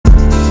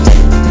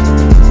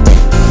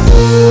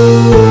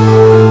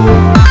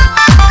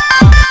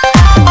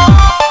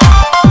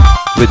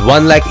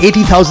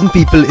180,000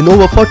 people in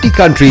over 40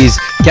 countries,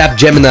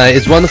 Capgemini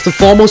is one of the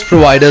foremost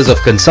providers of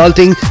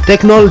consulting,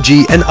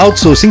 technology and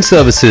outsourcing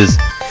services.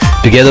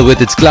 Together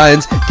with its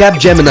clients,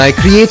 Capgemini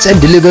creates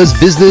and delivers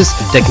business,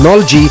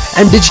 technology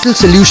and digital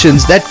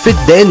solutions that fit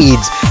their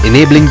needs,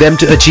 enabling them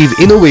to achieve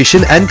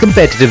innovation and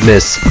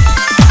competitiveness.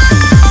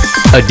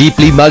 A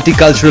deeply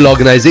multicultural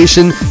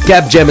organization,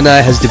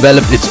 Capgemini has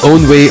developed its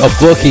own way of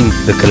working,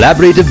 the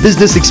collaborative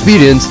business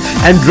experience,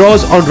 and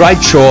draws on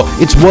right shore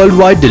its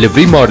worldwide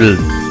delivery model.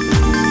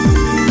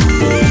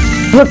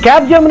 So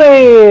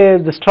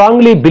Capgemini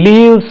strongly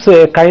believes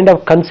a kind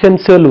of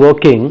consensual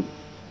working,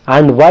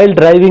 and while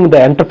driving the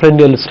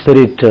entrepreneurial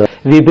spirit,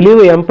 we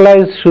believe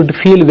employees should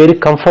feel very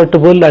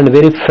comfortable and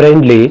very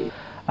friendly,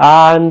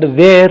 and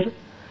where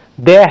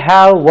they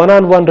have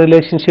one-on-one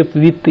relationship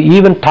with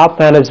even top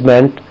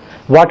management,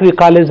 what we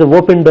call as the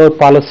open door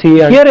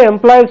policy. And here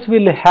employees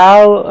will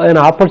have an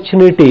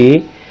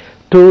opportunity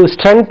to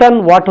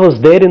strengthen what was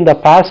there in the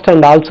past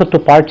and also to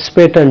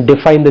participate and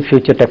define the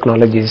future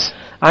technologies.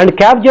 And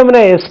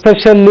Capgemini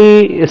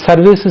especially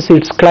services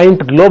its client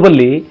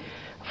globally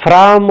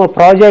from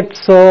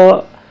projects,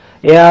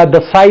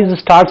 the size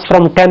starts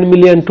from 10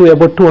 million to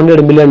about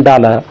 $200 million.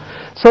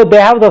 So they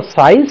have the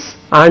size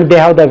and they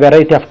have the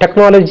variety of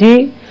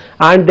technology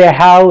and they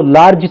have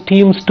large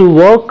teams to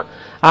work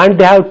and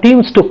they have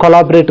teams to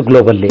collaborate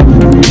globally.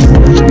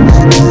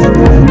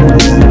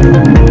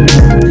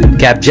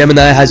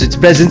 Capgemini has its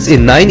presence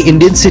in 9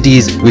 Indian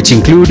cities which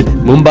include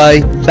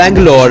Mumbai,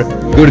 Bangalore,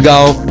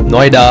 Gurgaon,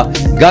 Noida,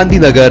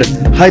 Gandhinagar,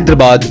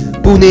 Hyderabad,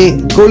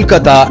 Pune,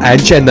 Kolkata and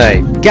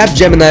Chennai.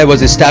 Capgemini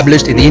was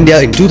established in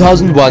India in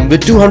 2001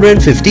 with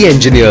 250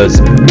 engineers.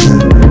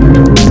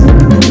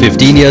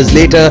 15 years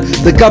later,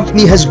 the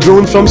company has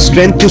grown from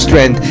strength to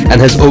strength and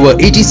has over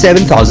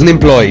 87,000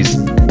 employees.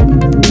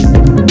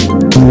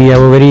 We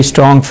have a very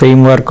strong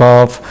framework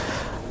of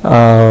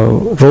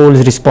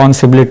roles,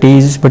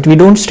 responsibilities, but we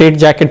don't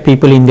straitjacket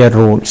people in their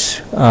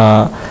roles.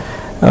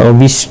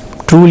 We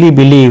truly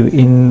believe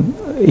in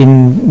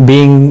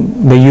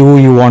being the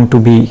you want to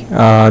be.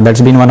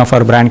 That's been one of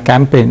our brand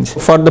campaigns.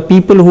 For the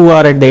people who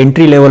are at the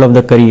entry level of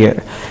the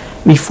career,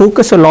 we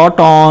focus a lot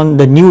on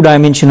the new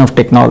dimension of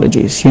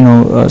technologies.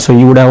 So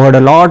you would have heard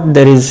a lot,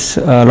 there is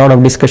a lot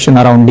of discussion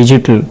around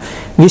digital.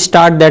 We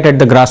start that at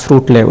the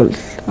grassroots level.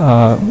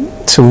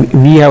 So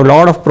we have a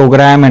lot of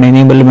program and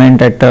enablement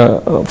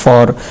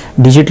for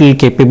digital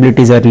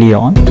capabilities early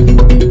on.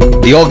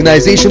 The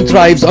organization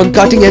thrives on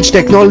cutting-edge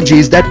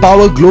technologies that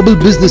power global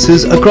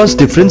businesses across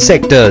different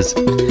sectors.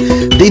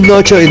 They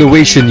nurture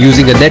innovation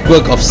using a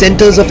network of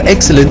centers of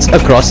excellence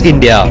across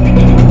India.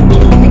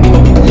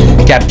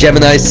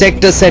 Capgemini's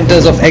sector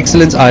centers of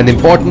excellence are an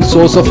important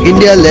source of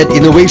India-led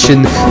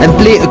innovation and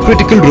play a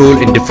critical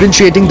role in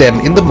differentiating them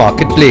in the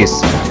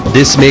marketplace.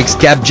 This makes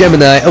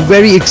Capgemini a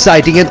very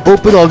exciting and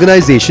open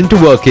organization to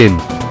work in.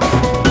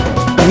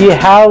 We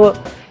have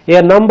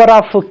a number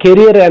of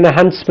career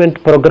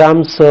enhancement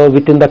programs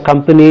within the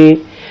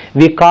company.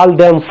 We call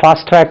them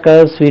fast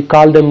trackers, we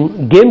call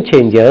them game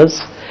changers,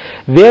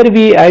 where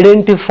we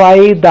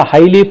identify the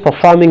highly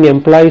performing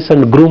employees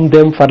and groom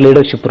them for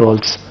leadership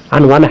roles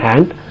on one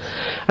hand.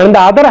 On the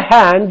other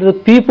hand, the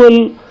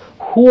people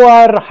who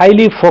are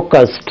highly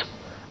focused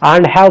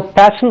and have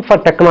passion for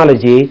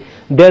technology,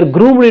 they are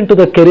groomed into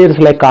the careers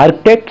like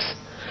architects,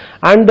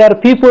 and there are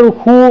people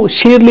who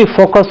sheerly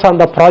focus on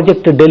the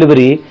project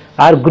delivery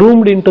are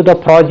groomed into the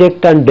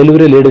project and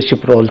delivery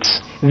leadership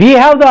roles. We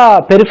have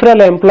the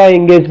peripheral employee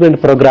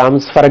engagement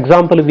programs. For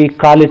example, we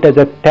call it as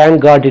a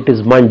thank God it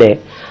is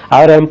Monday.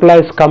 Our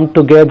employees come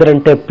together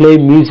and they play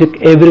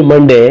music every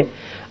Monday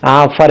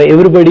for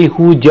everybody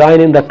who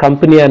join in the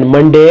company on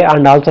Monday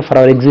and also for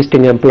our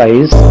existing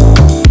employees.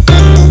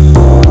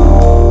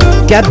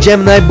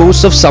 Capgemini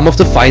boasts of some of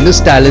the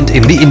finest talent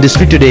in the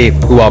industry today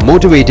who are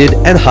motivated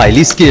and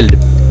highly skilled.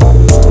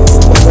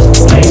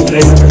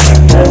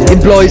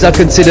 Employees are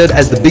considered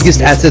as the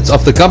biggest assets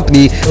of the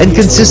company and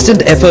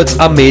consistent efforts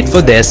are made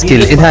for their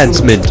skill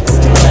enhancement.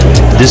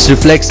 This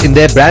reflects in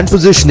their brand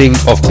positioning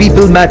of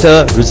people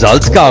matter,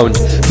 results count,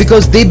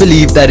 because they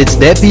believe that it's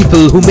their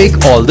people who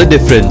make all the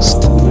difference.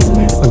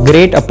 A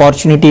great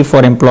opportunity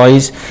for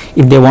employees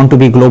if they want to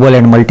be global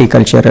and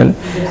multicultural.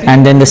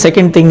 And then the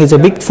second thing is a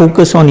big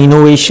focus on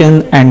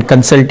innovation and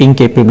consulting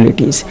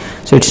capabilities.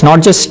 So it's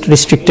not just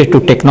restricted to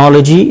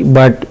technology,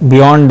 but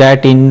beyond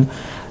that in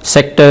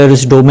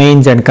sectors,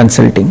 domains and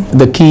consulting.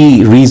 The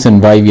key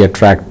reason why we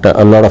attract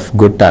a lot of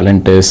good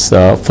talent is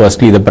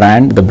firstly the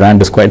brand. The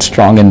brand is quite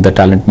strong in the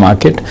talent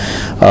market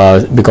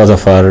because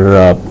of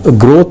our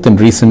growth in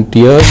recent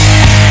years.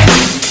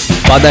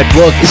 Fun at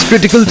work is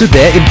critical to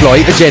their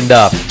employee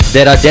agenda.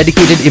 There are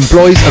dedicated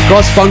employees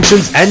across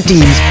functions and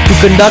teams to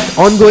conduct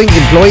ongoing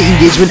employee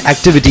engagement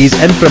activities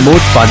and promote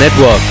fun at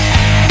work.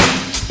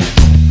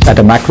 At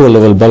a macro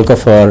level, bulk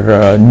of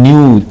our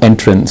new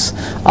entrants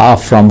are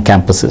from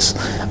campuses.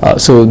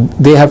 So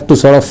they have to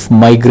sort of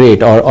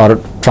migrate or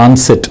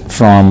transit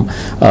from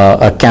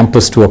a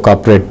campus to a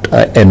corporate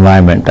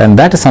environment, and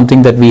that is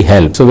something that we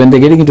help. So when they're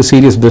getting into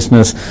serious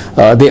business,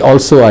 they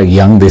also are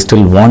young, they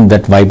still want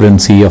that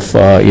vibrancy of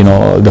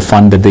the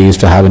fun that they used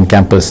to have in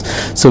campus.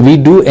 So we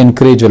do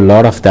encourage a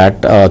lot of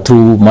that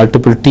through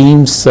multiple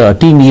teams,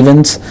 team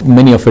events.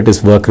 Many of it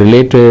is work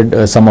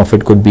related, some of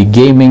it could be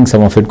gaming,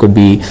 some of it could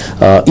be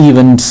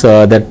events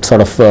that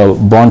sort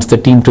of bonds the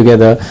team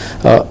together.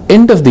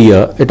 End of the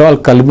year, it all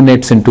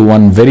culminates into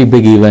one very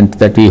big event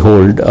that we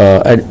hold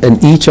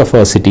in each of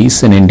our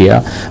cities in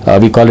India.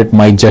 We call it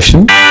My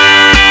Jashan.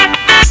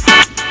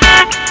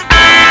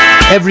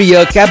 Every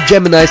year,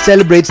 Capgemini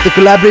celebrates the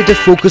collaborative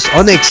focus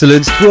on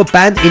excellence through a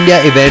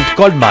pan-India event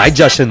called My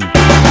Jashan.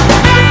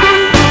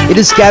 It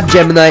is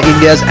Capgemini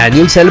India's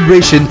annual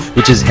celebration,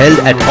 which is held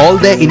at all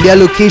their India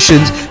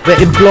locations,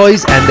 where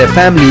employees and their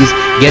families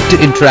get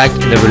to interact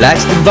in a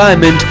relaxed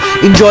environment,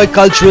 enjoy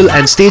cultural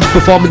and stage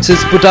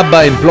performances put up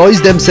by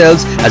employees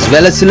themselves as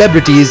well as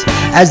celebrities,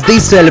 as they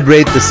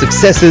celebrate the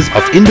successes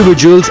of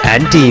individuals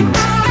and teams.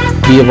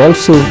 We have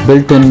also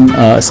built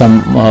in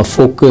some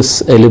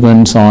focus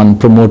elements on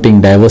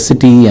promoting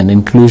diversity and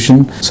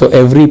inclusion. So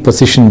every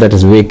position that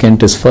is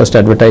vacant is first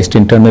advertised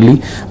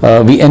internally.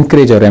 We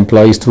encourage our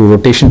employees through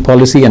rotation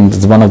policy, and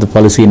it's one of the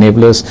policy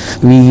enablers.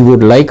 We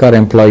would like our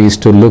employees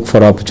to look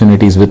for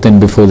opportunities within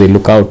before they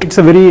look out. It's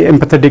a very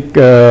empathetic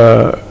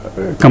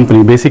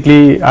company.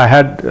 Basically, I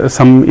had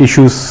some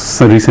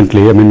issues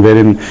recently,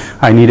 wherein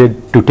I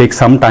needed to take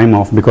some time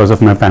off because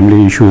of my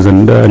family issues,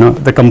 and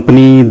the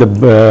company,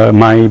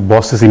 my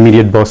bosses,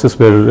 immediate bosses,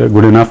 were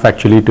good enough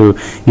actually to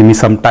give me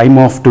some time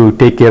off to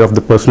take care of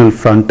the personal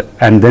front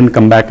and then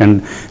come back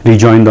and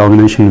rejoin the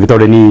organization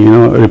without any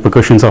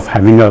repercussions of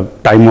having a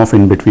time off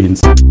in between.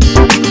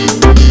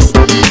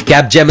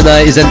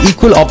 Capgemini is an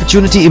equal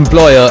opportunity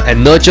employer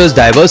and nurtures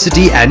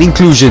diversity and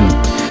inclusion.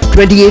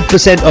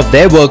 28% of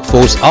their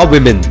workforce are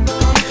women.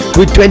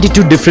 With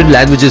 22 different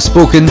languages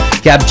spoken,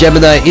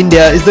 Capgemini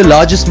India is the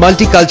largest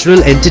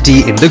multicultural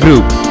entity in the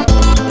group.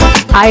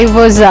 I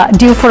was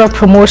due for a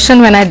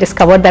promotion when I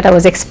discovered that I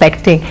was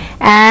expecting,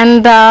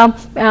 and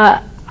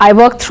I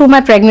worked through my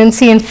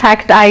pregnancy. In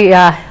fact,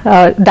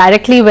 I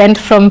directly went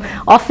from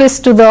office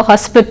to the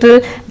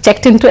hospital,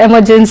 checked into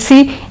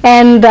emergency,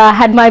 and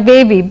had my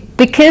baby.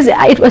 Because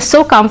it was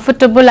so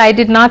comfortable, I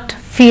did not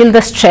feel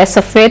the stress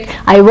of it.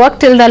 I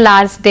worked till the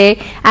last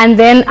day, and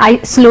then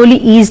I slowly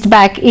eased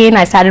back in.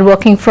 I started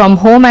working from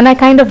home, and I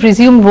kind of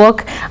resumed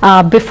work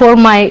before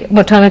my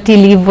maternity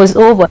leave was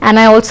over. And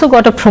I also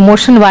got a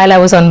promotion while I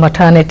was on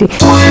maternity.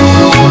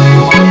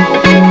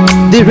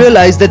 They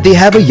realize that they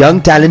have a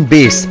young talent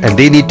base and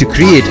they need to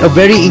create a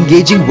very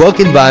engaging work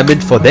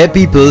environment for their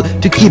people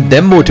to keep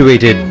them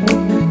motivated.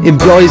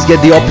 Employees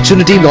get the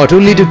opportunity not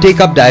only to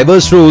take up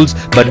diverse roles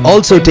but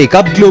also take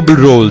up global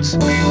roles.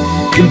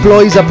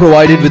 Employees are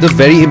provided with a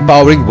very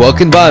empowering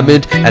work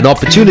environment and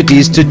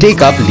opportunities to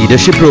take up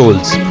leadership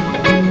roles.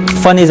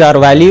 Fun is our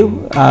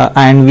value,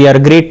 and we are a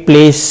great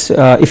place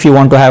if you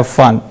want to have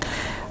fun.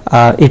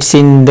 It's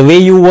in the way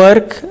you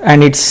work,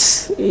 and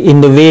it's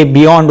in the way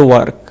beyond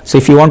work. So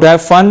if you want to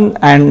have fun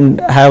and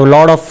have a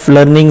lot of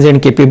learnings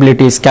and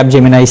capabilities,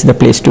 Capgemini is the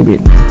place to be.